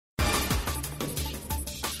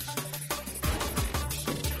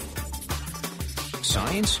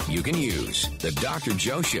Science you can use. The Dr.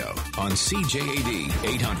 Joe Show on CJAD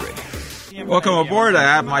 800. Welcome aboard. I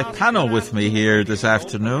have my panel with me here this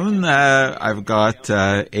afternoon. I've got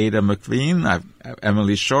Ada McVean, I've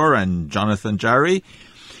Emily Shore, and Jonathan Jarry.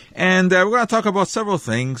 And we're going to talk about several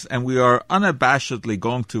things, and we are unabashedly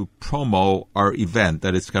going to promo our event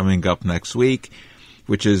that is coming up next week,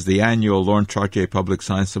 which is the annual Lorne Chartier Public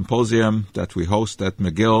Science Symposium that we host at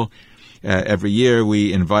McGill. Every year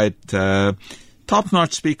we invite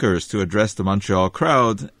top-notch speakers to address the Montreal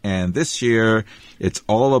crowd, and this year it's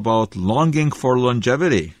all about longing for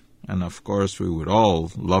longevity. And of course we would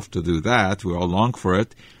all love to do that. We all long for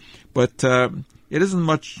it. But it isn't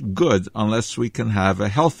much good unless we can have a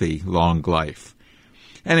healthy, long life.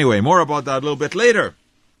 Anyway, more about that a little bit later.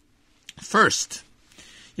 First,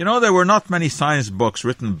 there were not many science books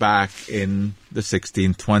written back in the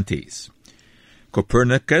 1620s.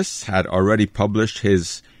 Copernicus had already published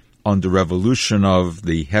his On the Revolution of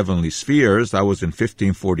the Heavenly Spheres. That was in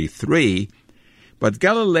 1543. But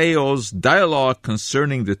Galileo's dialogue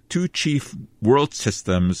concerning the two chief world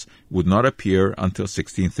systems would not appear until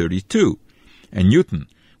 1632. And Newton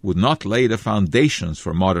would not lay the foundations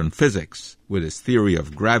for modern physics with his theory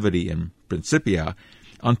of gravity and Principia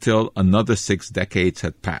until another 6 decades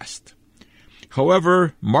had passed.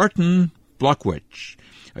 However, Martin Blochwich,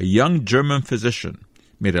 a young German physician,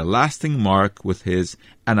 made a lasting mark with his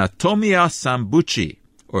Anatomia Sambuci,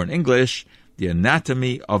 or in English, The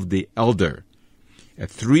Anatomy of the Elder, a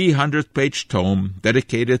 300-page tome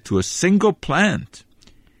dedicated to a single plant,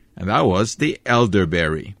 and that was the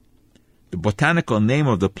elderberry. The botanical name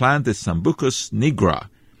of the plant is Sambucus nigra,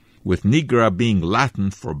 with nigra being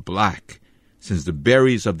Latin for black, since the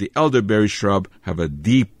berries of the elderberry shrub have a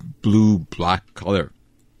deep blue-black color.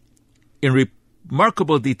 In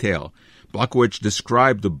remarkable detail, Blochwich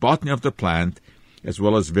described the botany of the plant, as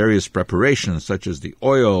well as various preparations such as the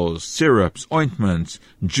oils, syrups, ointments,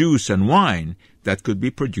 juice, and wine that could be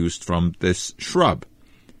produced from this shrub.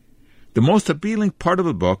 The most appealing part of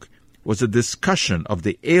the book was a discussion of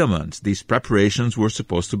the ailments these preparations were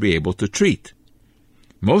supposed to be able to treat.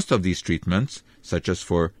 Most of these treatments, such as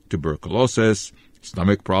for tuberculosis,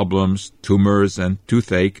 stomach problems, tumors, and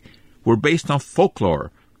toothache, were based on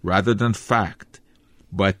folklore rather than fact.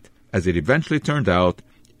 But, as it eventually turned out,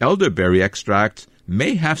 elderberry extracts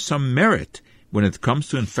may have some merit when it comes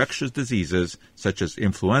to infectious diseases such as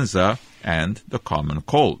influenza and the common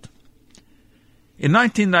cold. In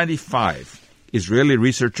 1995, Israeli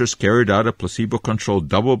researchers carried out a placebo-controlled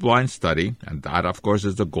double-blind study, and that, of course,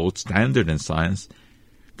 is the gold standard in science,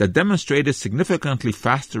 that demonstrated significantly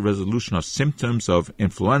faster resolution of symptoms of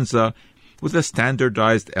influenza with a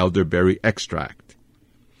standardized elderberry extract.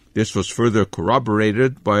 This was further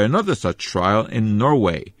corroborated by another such trial in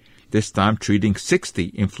Norway, this time treating 60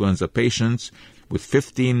 influenza patients with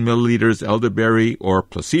 15 milliliters elderberry or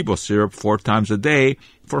placebo syrup 4 times a day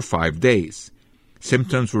for 5 days.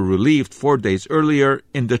 Symptoms were relieved 4 days earlier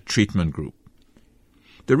in the treatment group.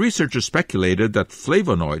 The researchers speculated that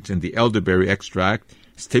flavonoids in the elderberry extract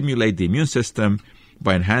stimulate the immune system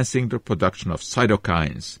by enhancing the production of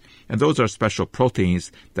cytokines, and those are special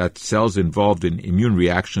proteins that cells involved in immune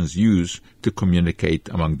reactions use to communicate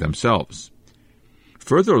among themselves.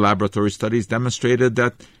 Further laboratory studies demonstrated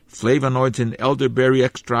that flavonoids in elderberry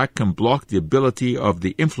extract can block the ability of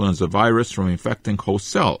the influenza virus from infecting host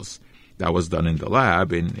cells. That was done in the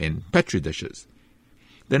lab in Petri dishes.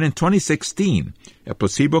 Then in 2016, a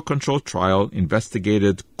placebo-controlled trial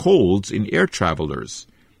investigated colds in air travelers.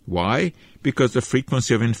 Why? Because the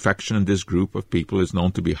frequency of infection in this group of people is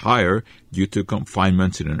known to be higher due to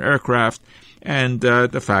confinements in an aircraft and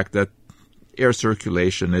the fact that air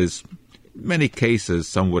circulation is, in many cases,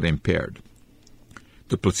 somewhat impaired.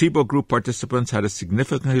 The placebo group participants had a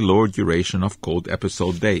significantly lower duration of cold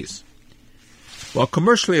episode days. While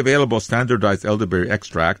commercially available standardized elderberry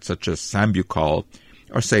extracts, such as Sambucol,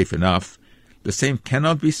 are safe enough, the same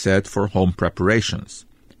cannot be said for home preparations.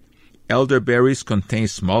 Elderberries contain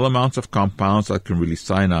small amounts of compounds that can release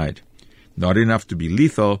cyanide, not enough to be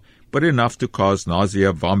lethal, but enough to cause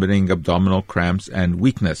nausea, vomiting, abdominal cramps, and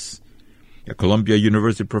weakness. A Columbia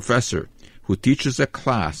University professor who teaches a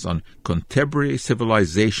class on contemporary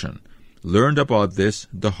civilization learned about this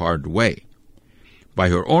the hard way. By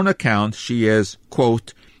her own account, she is,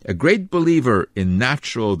 quote, a great believer in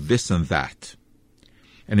natural this and that.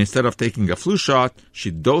 And instead of taking a flu shot, she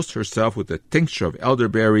dosed herself with a tincture of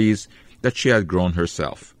elderberries that she had grown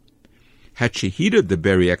herself. Had she heated the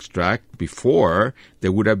berry extract before,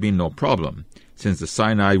 there would have been no problem, since the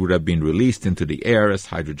cyanide would have been released into the air as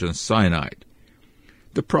hydrogen cyanide.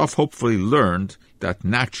 The prof hopefully learned that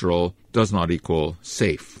natural does not equal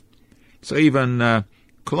safe. So even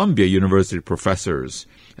Columbia University professors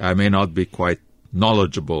may not be quite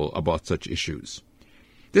knowledgeable about such issues.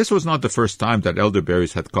 This was not the first time that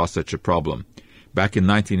elderberries had caused such a problem. Back in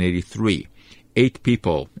 1983, 8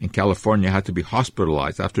 people in California had to be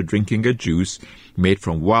hospitalized after drinking a juice made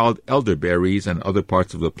from wild elderberries and other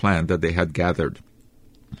parts of the plant that they had gathered.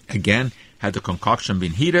 Again, had the concoction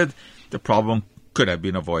been heated, the problem could have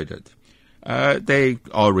been avoided. They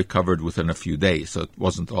all recovered within a few days, so it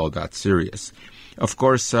wasn't all that serious. Of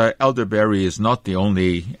course, elderberry is not the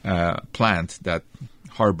only plant that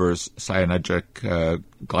harbors cyanidric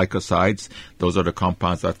glycosides. Those are the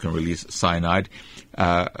compounds that can release cyanide.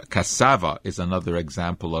 Cassava is another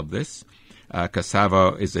example of this.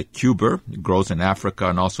 Cassava is a tuber. It grows in Africa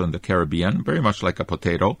and also in the Caribbean, very much like a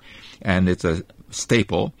potato, and it's a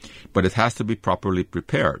staple, but it has to be properly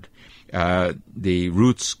prepared. The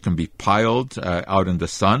roots can be piled out in the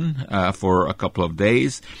sun for a couple of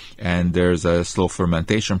days, and there's a slow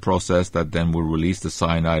fermentation process that then will release the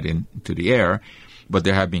cyanide into the air. But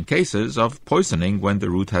there have been cases of poisoning when the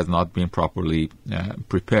root has not been properly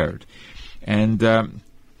prepared. And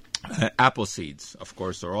apple seeds, of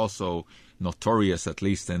course, are also notorious, at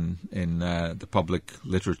least in the public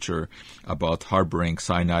literature, about harboring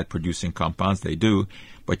cyanide-producing compounds. They do,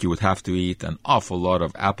 but you would have to eat an awful lot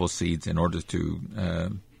of apple seeds in order to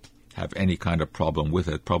have any kind of problem with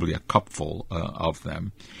it, probably a cupful of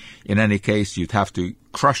them. In any case, you'd have to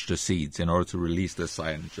crush the seeds in order to release the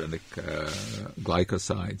cyanogenic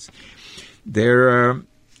glycosides. There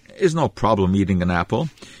is no problem eating an apple,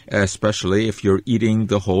 especially if you're eating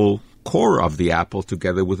the whole core of the apple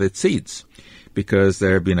together with its seeds, because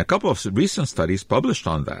there have been a couple of recent studies published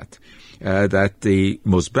on that, that the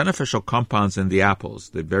most beneficial compounds in the apples,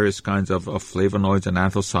 the various kinds of flavonoids and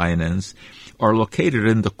anthocyanins, are located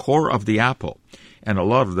in the core of the apple, and a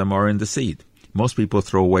lot of them are in the seed. Most people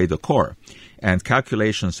throw away the core, and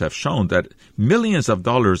calculations have shown that millions of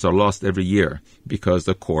dollars are lost every year because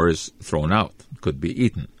the core is thrown out, could be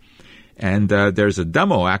eaten. And there's a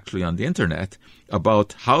demo actually on the internet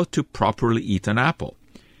about how to properly eat an apple.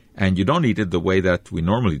 And you don't eat it the way that we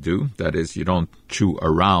normally do. That is, you don't chew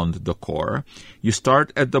around the core. You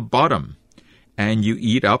start at the bottom, and you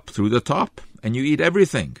eat up through the top, and you eat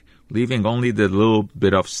everything, leaving only the little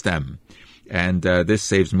bit of stem. And this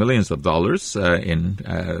saves millions of dollars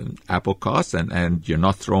in apple costs, and you're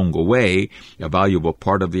not throwing away a valuable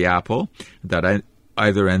part of the apple that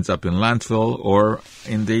either ends up in landfill or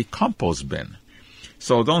in the compost bin.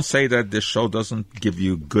 So don't say that this show doesn't give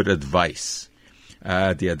you good advice.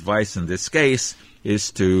 The advice in this case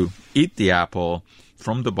is to eat the apple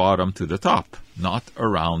from the bottom to the top, not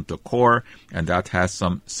around the core, and that has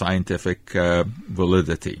some scientific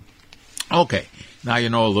validity. Okay, now you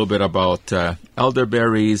know a little bit about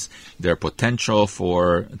elderberries, their potential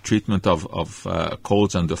for treatment of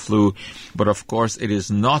colds and the flu, but of course it is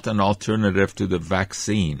not an alternative to the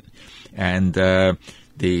vaccine. And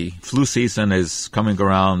the flu season is coming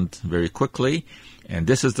around very quickly, and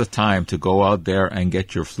this is the time to go out there and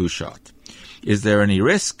get your flu shot. Is there any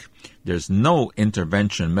risk? There's no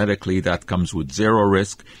intervention medically that comes with zero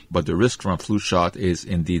risk, but the risk from a flu shot is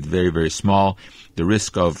indeed very, very small. The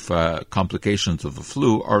risk of complications of the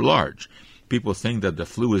flu are large. People think that the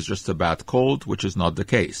flu is just a bad cold, which is not the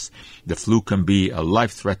case. The flu can be a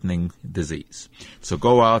life-threatening disease. So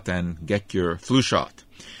go out and get your flu shot.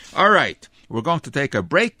 All right, we're going to take a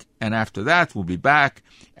break, and after that we'll be back,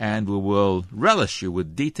 and we will relish you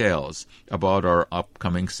with details about our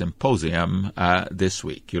upcoming symposium this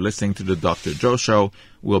week. You're listening to the Dr. Joe Show.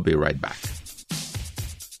 We'll be right back.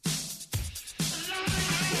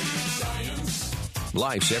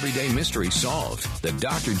 Life's everyday mystery solved. The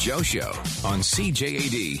Dr. Joe Show on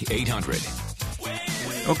CJAD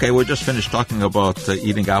 800. Okay, we just finished talking about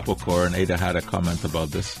eating apple core, and Ada had a comment about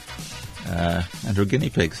this and her guinea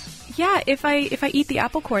pigs. Yeah, if I eat the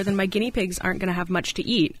apple core, then my guinea pigs aren't going to have much to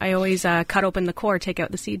eat. I always cut open the core, take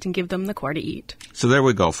out the seeds, and give them the core to eat. So there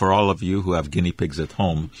we go. For all of you who have guinea pigs at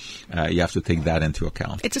home, you have to take that into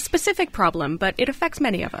account. It's a specific problem, but it affects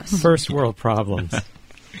many of us. First world problems.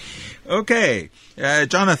 Okay,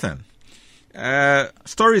 Jonathan.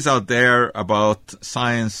 Stories out there about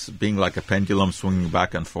science being like a pendulum swinging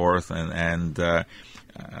back and forth, and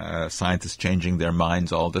scientists changing their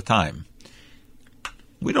minds all the time.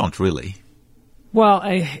 We don't really. Well,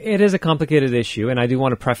 it is a complicated issue, and I do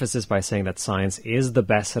want to preface this by saying that science is the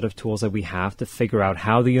best set of tools that we have to figure out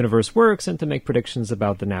how the universe works and to make predictions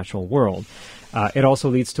about the natural world. It also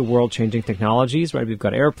leads to world-changing technologies, right? We've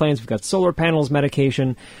got airplanes, we've got solar panels,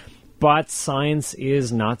 medication. But science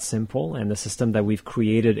is not simple, and the system that we've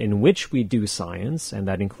created in which we do science, and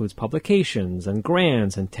that includes publications and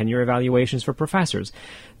grants and tenure evaluations for professors,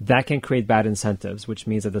 that can create bad incentives, which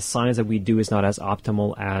means that the science that we do is not as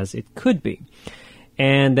optimal as it could be.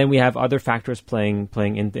 And then we have other factors playing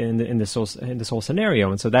in this whole scenario,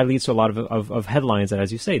 and so that leads to a lot of headlines that,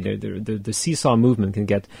 as you say, the seesaw movement can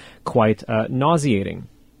get quite nauseating.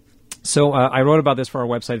 So I wrote about this for our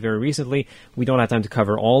website very recently. We don't have time to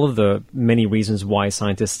cover all of the many reasons why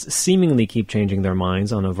scientists seemingly keep changing their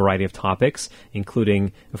minds on a variety of topics,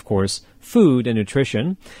 including, of course, food and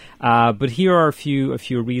nutrition. But here are a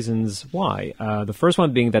few reasons why. The first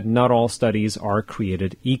one being that not all studies are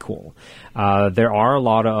created equal. There are a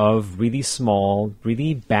lot of really small,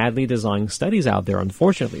 really badly designed studies out there,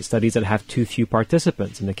 unfortunately, studies that have too few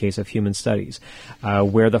participants in the case of human studies,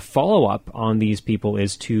 where the follow-up on these people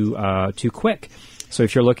is too quick. So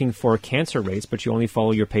if you're looking for cancer rates, but you only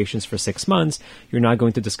follow your patients for 6 months, you're not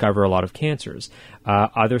going to discover a lot of cancers.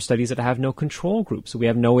 Other studies that have no control groups. So we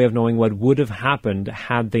have no way of knowing what would have happened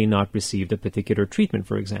had they not received a particular treatment,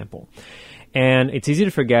 for example. And it's easy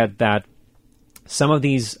to forget that some of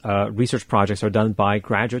these research projects are done by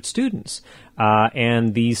graduate students,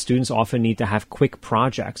 and these students often need to have quick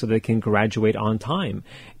projects so they can graduate on time.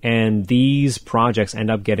 And these projects end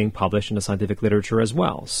up getting published in the scientific literature as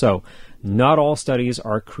well. So not all studies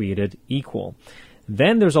are created equal.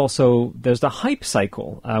 Then there's the hype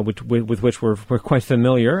cycle, with which we're quite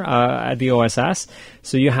familiar at the OSS.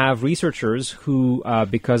 So you have researchers who,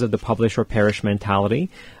 because of the publish or perish mentality,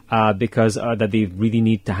 because that they really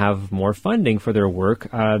need to have more funding for their work,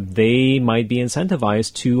 they might be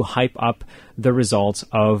incentivized to hype up the results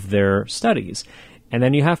of their studies. And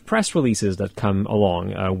then you have press releases that come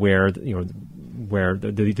along where the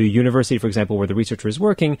university, for example, where the researcher is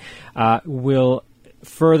working, will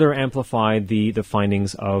further amplify the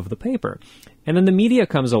findings of the paper. And then the media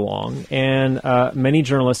comes along, and many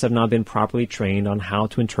journalists have not been properly trained on how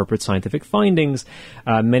to interpret scientific findings.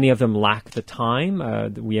 Many of them lack the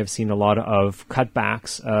time. We have seen a lot of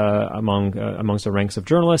cutbacks amongst the ranks of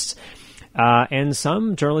journalists. And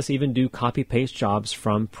some journalists even do copy-paste jobs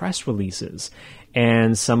from press releases.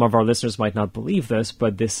 And some of our listeners might not believe this,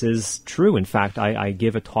 but this is true. In fact, I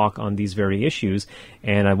give a talk on these very issues,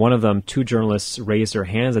 and one of them, 2 journalists raised their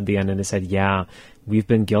hands at the end, and they said, yeah, we've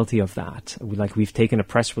been guilty of that. We've taken a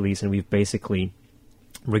press release, and we've basically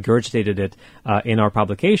regurgitated it in our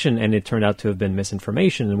publication, and it turned out to have been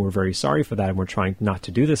misinformation, and we're very sorry for that, and we're trying not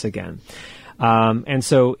to do this again. And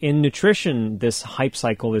so in nutrition, this hype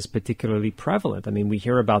cycle is particularly prevalent. I mean, we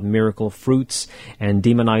hear about miracle fruits and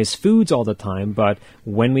demonized foods all the time, but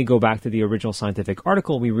when we go back to the original scientific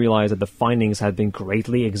article, we realize that the findings had been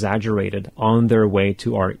greatly exaggerated on their way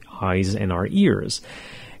to our eyes and our ears.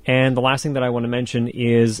 And the last thing that I want to mention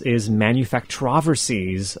is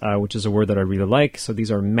manufactroversies, which is a word that I really like. So these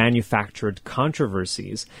are manufactured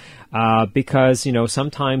controversies, because,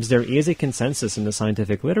 sometimes there is a consensus in the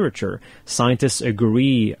scientific literature. Scientists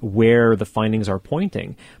agree where the findings are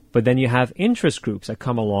pointing. But then you have interest groups that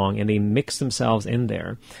come along and they mix themselves in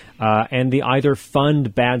there. And they either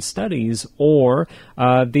fund bad studies or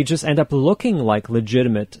they just end up looking like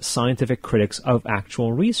legitimate scientific critics of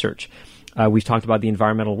actual research. We've talked about the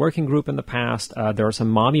Environmental Working Group in the past. There are some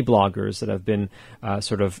mommy bloggers that have been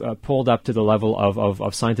pulled up to the level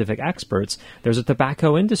of scientific experts. There's a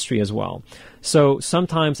tobacco industry as well. So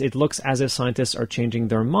sometimes it looks as if scientists are changing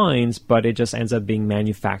their minds, but it just ends up being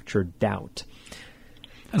manufactured doubt.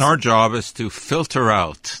 And our job is to filter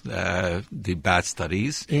out the bad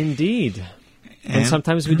studies. Indeed. And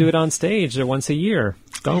sometimes we do it on stage once a year,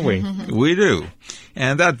 don't we? We do.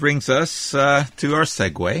 And that brings us to our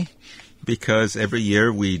segue, because every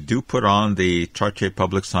year we do put on the Chartier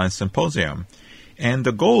Public Science Symposium. And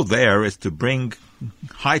the goal there is to bring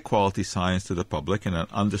high-quality science to the public in an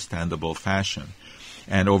understandable fashion.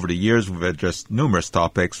 And over the years, we've addressed numerous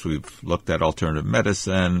topics. We've looked at alternative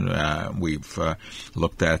medicine. We've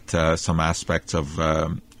looked at some aspects of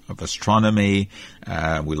astronomy.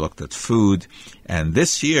 We looked at food. And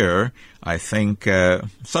this year, I think,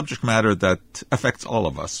 subject matter that affects all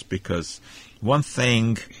of us, because one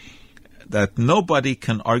thing that nobody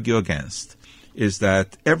can argue against is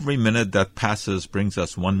that every minute that passes brings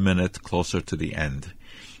us 1 minute closer to the end.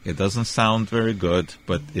 It doesn't sound very good,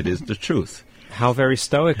 but it is the truth. How very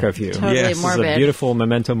stoic of you. Totally yes, morbid. It's a beautiful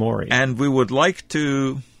memento mori. And we would like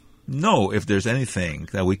to know if there's anything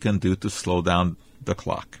that we can do to slow down the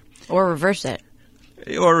clock. Or reverse it.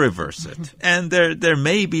 And there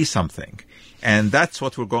may be something. And that's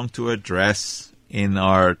what we're going to address in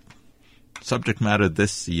our subject matter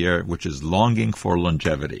this year, which is longing for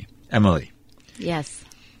longevity. Emily. Yes.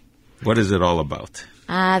 What is it all about?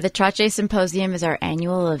 The Trache Symposium is our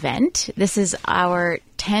annual event. This is our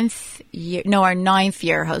 9th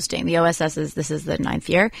year hosting. The OSS this is the 9th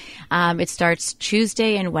year. It starts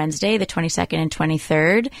Tuesday and Wednesday, the 22nd and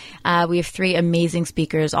 23rd. We have 3 amazing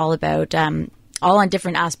speakers all on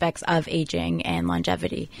different aspects of aging and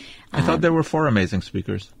longevity. I thought there were 4 amazing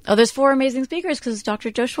speakers. Oh, there's 4 amazing speakers because Dr.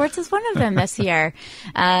 Joe Schwartz is one of them this year.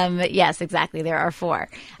 Yes, exactly. There are 4.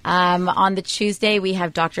 On the Tuesday, we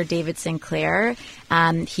have Dr. David Sinclair.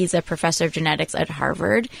 He's a professor of genetics at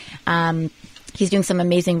Harvard. He's doing some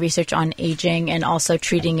amazing research on aging and also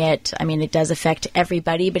treating it. I mean, it does affect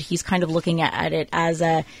everybody, but he's kind of looking at it as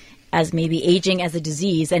maybe aging as a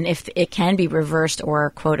disease and if it can be reversed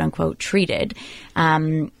or quote unquote treated.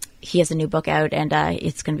 He has a new book out and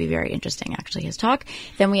it's going to be very interesting, actually, his talk.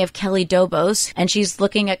 Then we have Kelly Dobos, and she's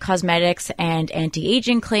looking at cosmetics and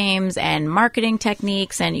anti-aging claims and marketing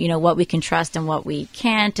techniques and, what we can trust and what we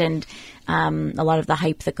can't and a lot of the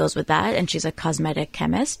hype that goes with that. And she's a cosmetic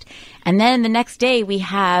chemist. And then the next day we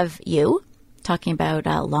have you talking about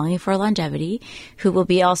longing for longevity, who will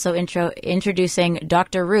be also introducing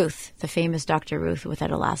Dr. Ruth, the famous Dr. Ruth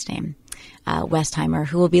without a last name, Westheimer,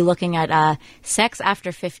 who will be looking at sex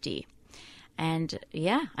after 50. And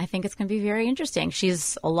yeah, I think it's going to be very interesting.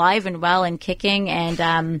 She's alive and well and kicking,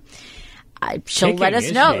 and she'll let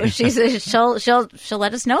us know. She'll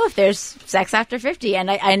let us know if there's sex after 50.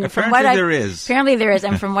 And apparently there is. Apparently there is,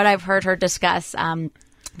 and from what I've heard her discuss.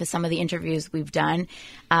 With some of the interviews we've done,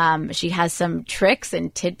 she has some tricks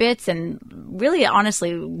and tidbits and really,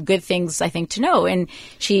 honestly, good things, I think, to know. And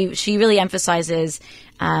she really emphasizes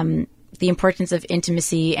the importance of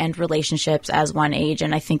intimacy and relationships as one age.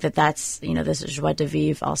 And I think that's, this is joie de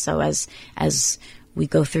vivre also as we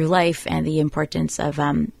go through life, and the importance of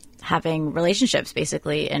having relationships,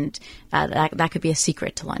 basically. And that could be a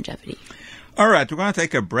secret to longevity. All right, we're going to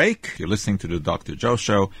take a break. You're listening to the Dr. Joe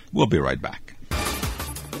Show. We'll be right back.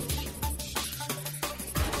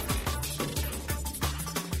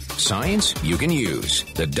 Science you can use.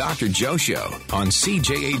 The Dr. Joe Show on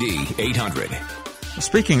CJAD 800.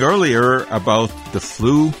 Speaking earlier about the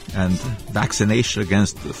flu and vaccination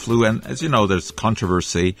against the flu, and as you know, there's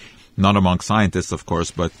controversy, not among scientists, of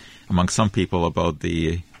course, but among some people about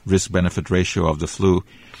the risk-benefit ratio of the flu.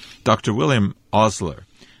 Dr. William Osler,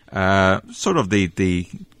 sort of the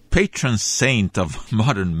patron saint of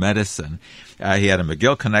modern medicine. He had a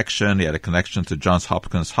McGill connection. He had a connection to Johns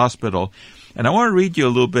Hopkins Hospital. And I want to read you a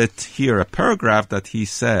little bit here, a paragraph that he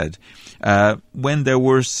said when there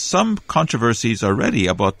were some controversies already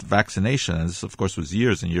about vaccination. And this, of course, was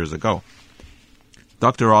years and years ago.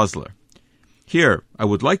 Dr. Osler, here, I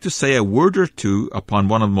would like to say a word or two upon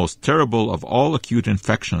one of the most terrible of all acute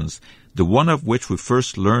infections, the one of which we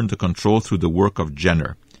first learned to control through the work of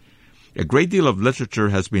Jenner. A great deal of literature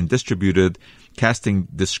has been distributed casting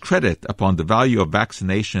discredit upon the value of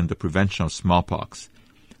vaccination in the prevention of smallpox.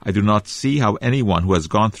 I do not see how anyone who has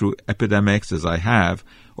gone through epidemics as I have,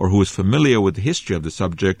 or who is familiar with the history of the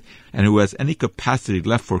subject, and who has any capacity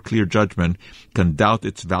left for clear judgment, can doubt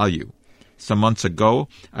its value. Some months ago,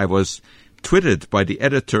 I was twitted by the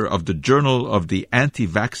editor of the Journal of the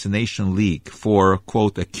Anti-Vaccination League for,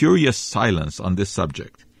 quote, a curious silence on this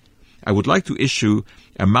subject. I would like to issue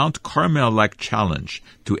a Mount Carmel-like challenge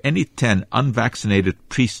to any 10 unvaccinated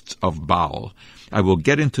priests of Baal. I will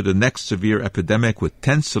get into the next severe epidemic with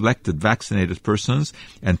 10 selected vaccinated persons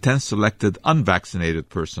and 10 selected unvaccinated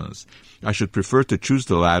persons. I should prefer to choose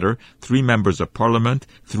the latter, 3 members of parliament,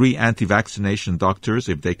 3 anti-vaccination doctors,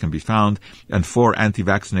 if they can be found, and 4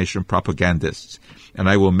 anti-vaccination propagandists. And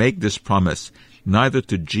I will make this promise, neither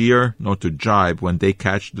to jeer nor to jibe when they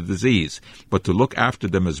catch the disease, but to look after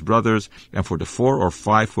them as brothers, and for the 4 or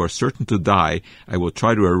 5 who are certain to die, I will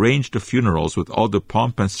try to arrange the funerals with all the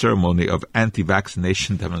pomp and ceremony of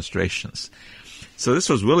anti-vaccination demonstrations. So this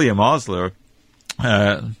was William Osler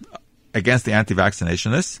against the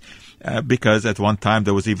anti-vaccinationists, because at one time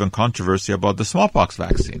there was even controversy about the smallpox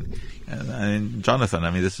vaccine. And Jonathan,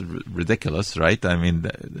 this is ridiculous, right?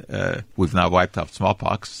 We've now wiped out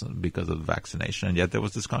smallpox because of the vaccination, and yet there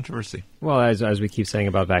was this controversy. Well, as we keep saying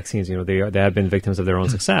about vaccines, they have been victims of their own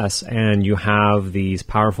success, and you have these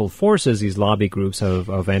powerful forces, these lobby groups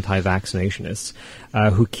of anti-vaccinationists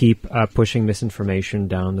who keep pushing misinformation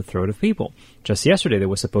down the throat of people. Just yesterday, there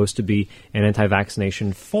was supposed to be an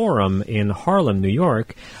anti-vaccination forum in Harlem, New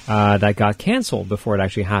York, that got canceled before it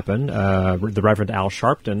actually happened. The Reverend Al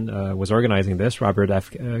Sharpton was organizing this. Robert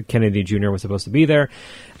F. Kennedy Jr. was supposed to be there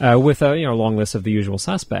with a long list of the usual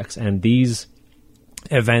suspects. And these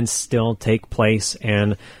events still take place,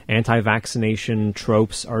 and anti-vaccination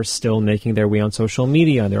tropes are still making their way on social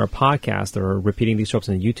media. There are podcasts that are repeating these tropes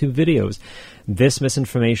in YouTube videos. This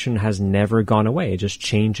misinformation has never gone away. It just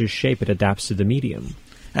changes shape. It adapts to the medium.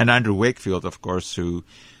 And Andrew Wakefield, of course, who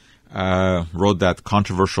wrote that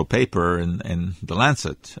controversial paper in The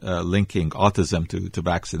Lancet linking autism to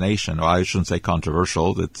vaccination. Well, I shouldn't say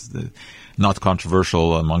controversial. It's not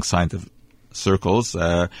controversial among scientific circles.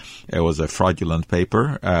 It was a fraudulent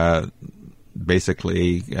paper.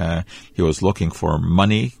 Basically, he was looking for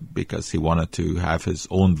money because he wanted to have his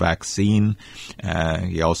own vaccine.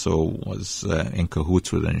 He also was in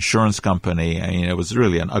cahoots with an insurance company. I mean, it was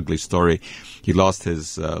really an ugly story. He lost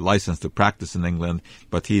his license to practice in England,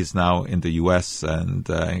 but he's now in the U.S. and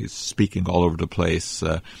he's speaking all over the place,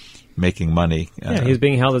 making money. He's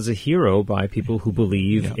being held as a hero by people who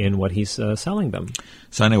believe in what he's selling them.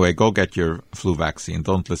 So anyway, go get your flu vaccine.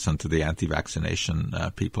 Don't listen to the anti-vaccination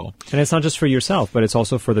people. And it's not just for yourself, but it's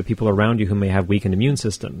also for the people around you who may have weakened immune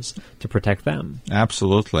systems, to protect them.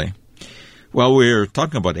 Absolutely. Well, we're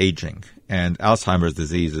talking about aging, and Alzheimer's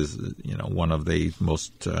disease is, one of the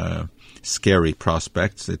most scary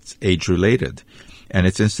prospects. It's age-related, and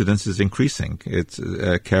its incidence is increasing. It's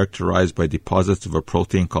characterized by deposits of a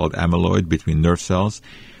protein called amyloid between nerve cells.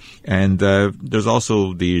 And there's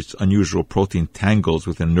also these unusual protein tangles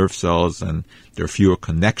within nerve cells, and there are fewer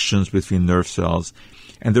connections between nerve cells.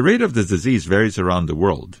 And the rate of the disease varies around the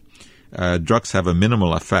world. Drugs have a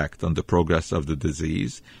minimal effect on the progress of the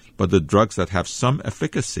disease, but the drugs that have some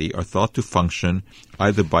efficacy are thought to function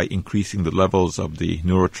either by increasing the levels of the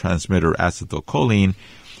neurotransmitter acetylcholine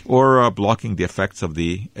or blocking the effects of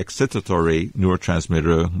the excitatory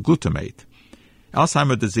neurotransmitter glutamate.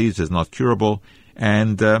 Alzheimer's disease is not curable,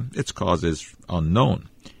 and its cause is unknown.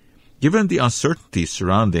 Given the uncertainty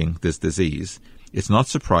surrounding this disease, it's not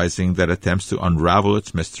surprising that attempts to unravel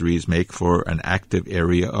its mysteries make for an active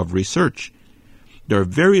area of research. There are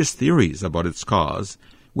various theories about its cause,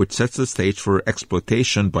 which sets the stage for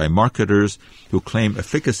exploitation by marketers who claim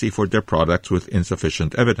efficacy for their products with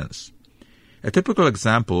insufficient evidence. A typical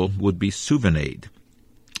example would be Suvinade,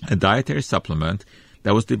 a dietary supplement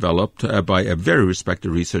that was developed by a very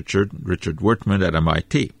respected researcher, Richard Wertman at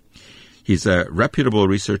MIT. He's a reputable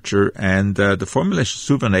researcher, and the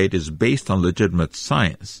formulation Suvinade is based on legitimate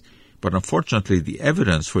science, but unfortunately the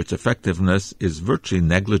evidence for its effectiveness is virtually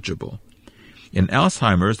negligible. In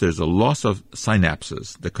Alzheimer's, there's a loss of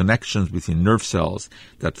synapses, the connections between nerve cells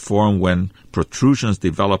that form when protrusions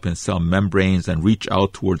develop in cell membranes and reach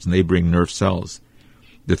out towards neighboring nerve cells.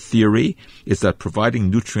 The theory is that providing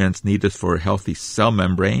nutrients needed for a healthy cell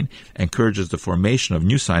membrane encourages the formation of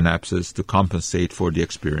new synapses to compensate for the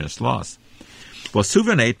experienced loss. Well,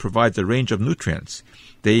 Suvinade provides a range of nutrients.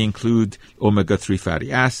 They include omega-3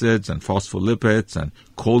 fatty acids and phospholipids and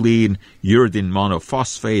choline, uridine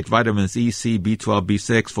monophosphate, vitamins E, C, B12,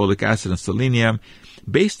 B6, folic acid, and selenium,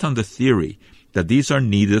 based on the theory that these are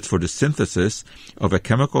needed for the synthesis of a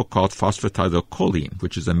chemical called phosphatidylcholine,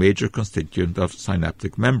 which is a major constituent of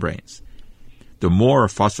synaptic membranes. The more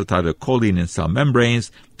phosphatidylcholine in cell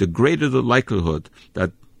membranes, the greater the likelihood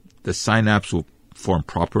that the synapse will form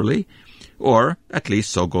properly, or at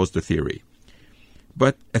least so goes the theory.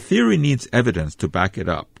 But a theory needs evidence to back it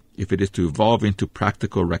up if it is to evolve into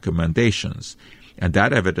practical recommendations, and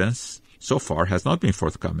that evidence so far has not been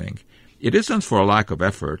forthcoming. It isn't for a lack of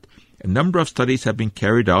effort. A number of studies have been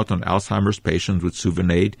carried out on Alzheimer's patients with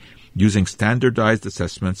Suvinade using standardized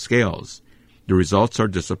assessment scales. The results are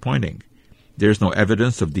disappointing. There is no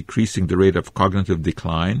evidence of decreasing the rate of cognitive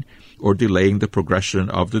decline or delaying the progression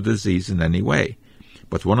of the disease in any way.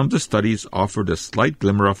 But one of the studies offered a slight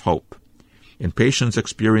glimmer of hope. In patients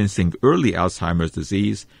experiencing early Alzheimer's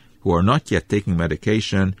disease who are not yet taking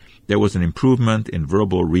medication, there was an improvement in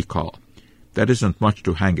verbal recall. That isn't much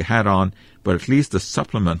to hang a hat on, but at least the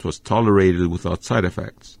supplement was tolerated without side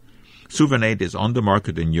effects. Suvinade is on the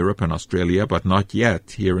market in Europe and Australia, but not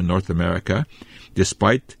yet here in North America,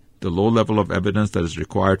 despite the low level of evidence that is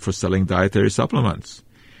required for selling dietary supplements.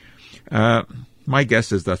 My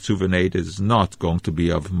guess is that Suvinade is not going to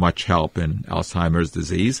be of much help in Alzheimer's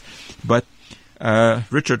disease, but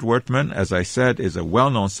Richard Wertman, as I said, is a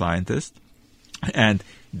well-known scientist, and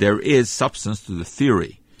there is substance to the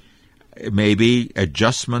theory. Maybe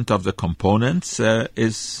adjustment of the components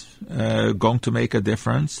is going to make a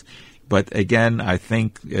difference, but again, I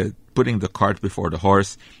think putting the cart before the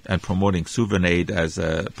horse and promoting Suvinade as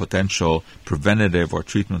a potential preventative or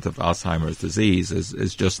treatment of Alzheimer's disease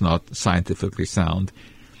is just not scientifically sound.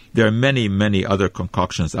 There are many, many other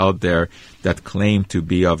concoctions out there that claim to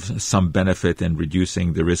be of some benefit in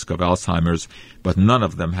reducing the risk of Alzheimer's, but none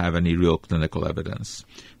of them have any real clinical evidence.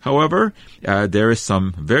 However, there is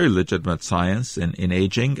some very legitimate science in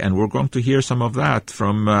aging, and we're going to hear some of that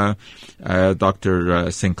from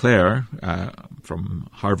Dr. Sinclair from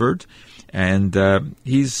Harvard. And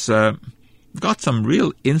he's got some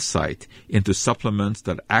real insight into supplements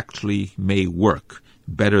that actually may work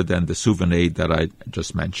better than the Souvenaid that I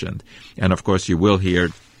just mentioned. And, of course, you will hear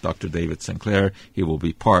Dr. David Sinclair. He will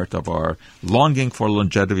be part of our Longing for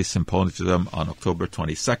Longevity Symposium on October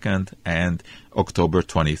 22nd and October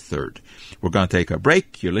 23rd. We're going to take a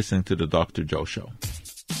break. You're listening to the Dr. Joe Show.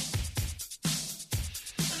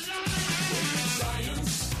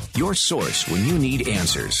 Your source when you need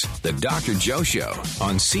answers. The Dr. Joe Show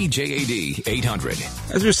on CJAD 800.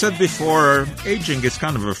 As we said before, aging is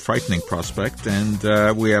kind of a frightening prospect, and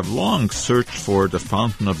we have long searched for the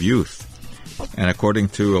fountain of youth. And according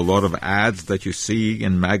to a lot of ads that you see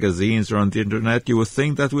in magazines or on the internet, you would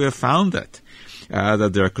think that we have found it.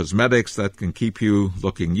 That there are cosmetics that can keep you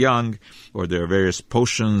looking young, or there are various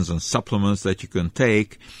potions and supplements that you can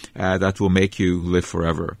take that will make you live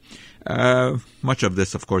forever. Much of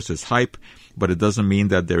this, of course, is hype, but it doesn't mean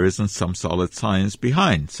that there isn't some solid science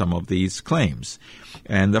behind some of these claims.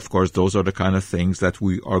 And, of course, those are the kind of things that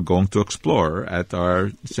we are going to explore at our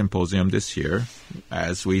symposium this year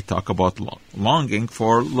as we talk about longing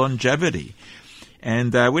for longevity.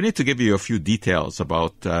 And we need to give you a few details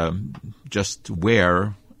about just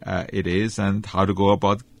where it is and how to go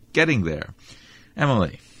about getting there.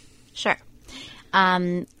 Emily. Sure.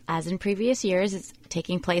 As in previous years, it's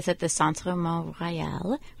taking place at the Centre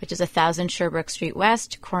Mont-Royal, which is 1000 Sherbrooke Street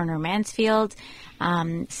West, corner Mansfield,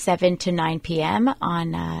 7 to 9 p.m.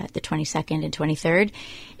 on the 22nd and 23rd.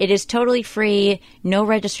 It is totally free, no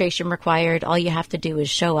registration required. All you have to do is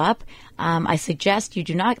show up. I suggest you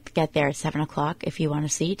do not get there at 7 o'clock if you want a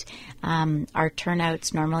seat. Our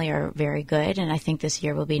turnouts normally are very good, and I think this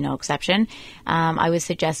year will be no exception. I would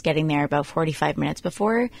suggest getting there about 45 minutes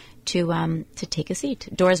before to take a seat.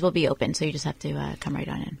 Doors will be open, so you just have to come right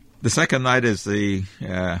on in. The second night is the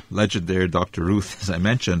legendary Dr. Ruth, as I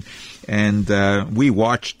mentioned, and we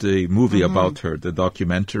watched the movie about her, the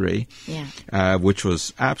documentary, which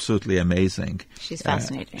was absolutely amazing. She's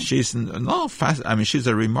fascinating. She's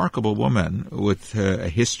a remarkable woman with a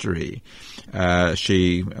history.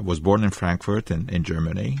 She was born in Frankfurt in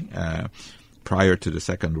Germany prior to the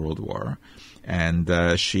Second World War.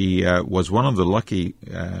 And she was one of the lucky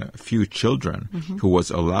few children who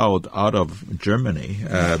was allowed out of Germany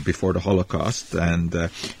before the Holocaust.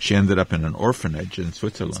 And she ended up in an orphanage in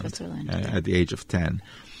Switzerland. At the age of 10.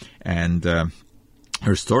 And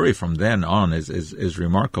her story from then on is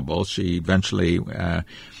remarkable. She eventually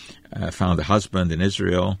found a husband in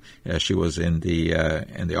Israel. She was in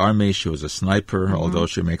the army. She was a sniper, although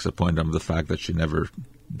she makes a point of the fact that she never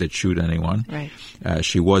did shoot anyone. Right.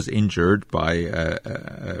 She was injured by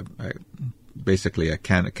basically a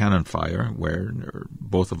cannon fire, where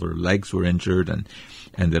both of her legs were injured and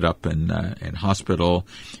ended up in hospital.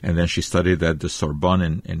 And then she studied at the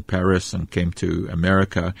Sorbonne in Paris and came to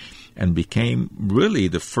America and became really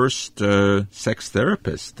the first sex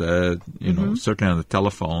therapist. Certainly on the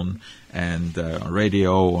telephone and on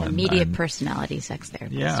radio and media personality sex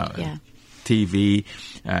therapist. Yeah. TV.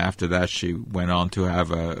 After that, she went on to have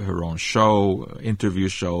her own show, interview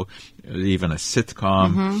show, even a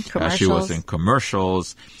sitcom. She was in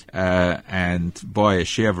commercials. And boy, is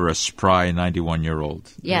she ever a spry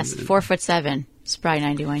 91-year-old. Yes, 4'7", spry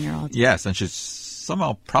 91-year-old. Yes, and she's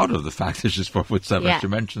somehow proud of the fact that she's 4'7". Yeah. She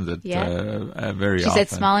mentions it very often. She said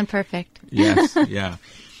small and perfect. Yes, yeah.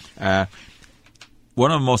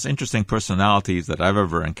 One of the most interesting personalities that I've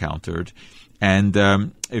ever encountered. And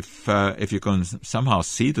if you can somehow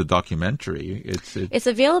see the documentary, it's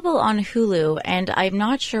available on Hulu, and I'm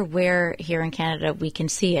not sure where here in Canada we can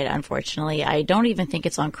see it. Unfortunately, I don't even think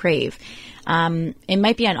it's on Crave. It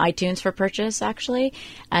might be on iTunes for purchase. Actually,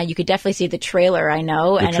 you could definitely see the trailer. I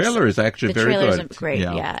know the trailer is actually very good. The trailer is great.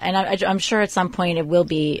 Yeah, and I'm sure at some point it will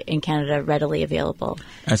be in Canada readily available.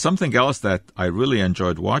 And something else that I really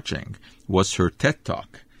enjoyed watching was her TED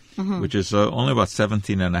Talk, which is only about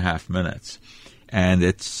 17 and a half minutes. And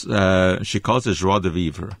it's she calls it joie de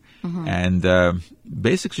vivre. And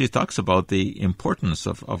basically she talks about the importance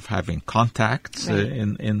of having contacts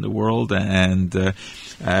in the world. And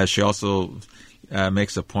she also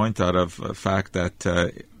makes a point out of the fact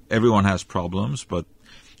that everyone has problems, but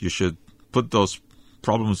you should put those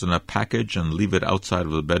problems in a package and leave it outside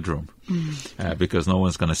of the bedroom because no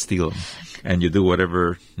one's going to steal them. And you do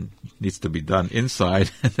whatever needs to be done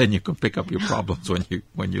inside, and then you can pick up your problems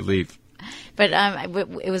when you leave. But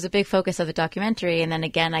it was a big focus of the documentary. And then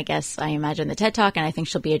again, I guess I imagine the TED Talk, and I think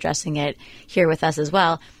she'll be addressing it here with us as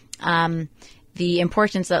well. The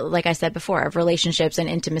importance, like I said before, of relationships and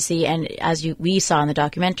intimacy. And as we saw in the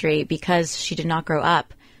documentary, because she did not grow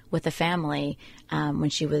up with a family when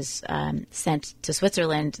she was sent to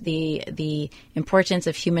Switzerland, the importance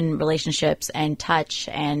of human relationships and touch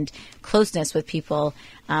and closeness with people,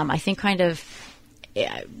 I think kind of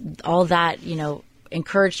all that,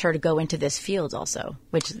 encouraged her to go into this field also,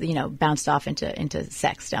 which, bounced off into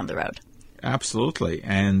sex down the road. Absolutely.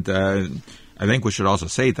 And I think we should also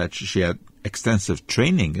say that she had extensive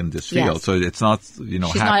training in this field. Yes. So it's not, she's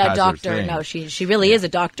not a doctor. Thing. No, she really is a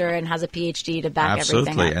doctor and has a PhD to back everything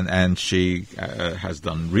up. Absolutely. And she has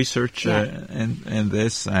done research in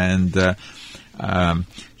this, and did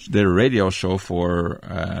a radio show for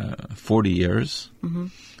 40 years. Mm-hmm.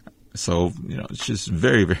 So, she's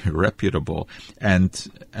very, very reputable and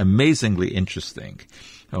amazingly interesting.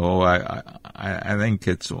 Oh, I think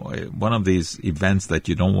it's one of these events that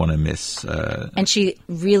you don't want to miss. And she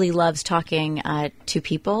really loves talking to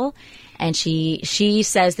people, and she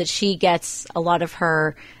says that she gets a lot of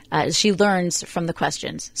her. She learns from the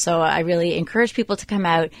questions. So I really encourage people to come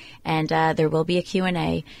out, and there will be a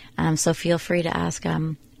Q&A. So feel free to ask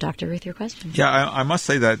Dr. Ruth your questions. Yeah, I must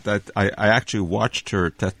say that I actually watched her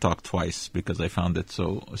TED Talk twice because I found it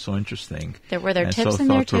so interesting. Were there tips in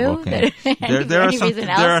there too? There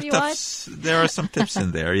are some tips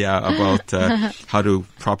in there, about how to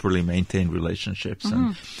properly maintain relationships. Mm-hmm.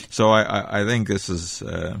 And so I think this is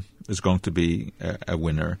going to be a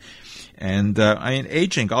winner. And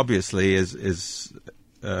aging obviously is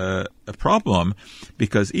a problem,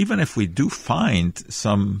 because even if we do find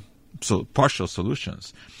some partial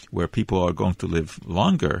solutions where people are going to live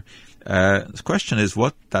longer, the question is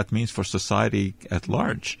what that means for society at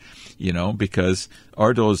large, because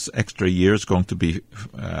are those extra years going to be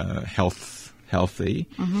healthy?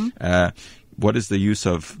 Mm-hmm. What is the use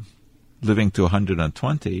of living to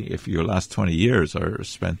 120 if your last 20 years are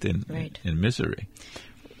spent in misery?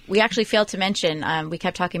 We actually failed to mention, we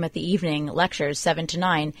kept talking about the evening lectures, 7 to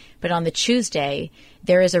 9, but on the Tuesday,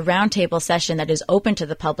 there is a roundtable session that is open to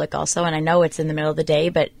the public also, and I know it's in the middle of the day,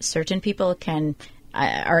 but certain people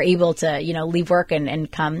are able to, leave work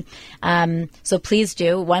and come. So please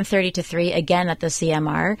do, 1:30 to 3, again at the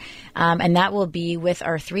CMR, and that will be with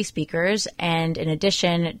our 3 speakers, and in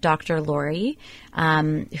addition, Dr. Laurie,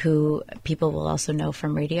 who people will also know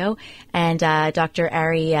from radio, and Dr.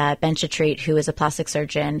 Ari Benchetreat, who is a plastic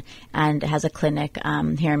surgeon and has a clinic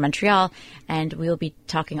here in Montreal, and we will be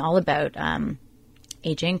talking all about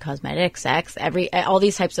aging, cosmetics, sex, all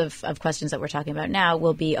these types of questions that we're talking about now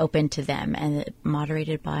will be open to them and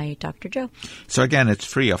moderated by Dr. Joe. So again, it's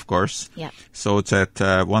free, of course. Yeah. So it's at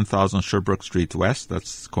 1000 Sherbrooke Street West.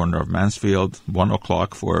 That's the corner of Mansfield.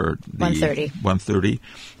 1:00 for the 1:30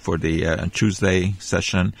 for the Tuesday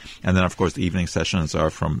session, and then of course the evening sessions are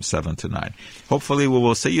from 7 to 9. Hopefully, we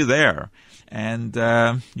will see you there, and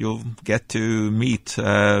you'll get to meet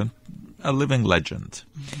a living legend.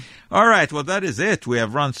 Mm-hmm. All right, well, that is it. We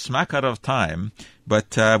have run smack out of time,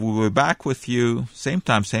 but we'll be back with you same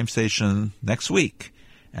time, same station next week.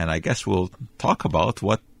 And I guess we'll talk about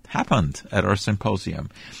what happened at our symposium.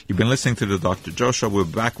 You've been listening to the Dr. Joe Show. We'll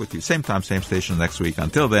be back with you same time, same station next week.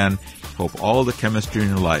 Until then, hope all the chemistry in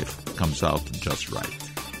your life comes out just right.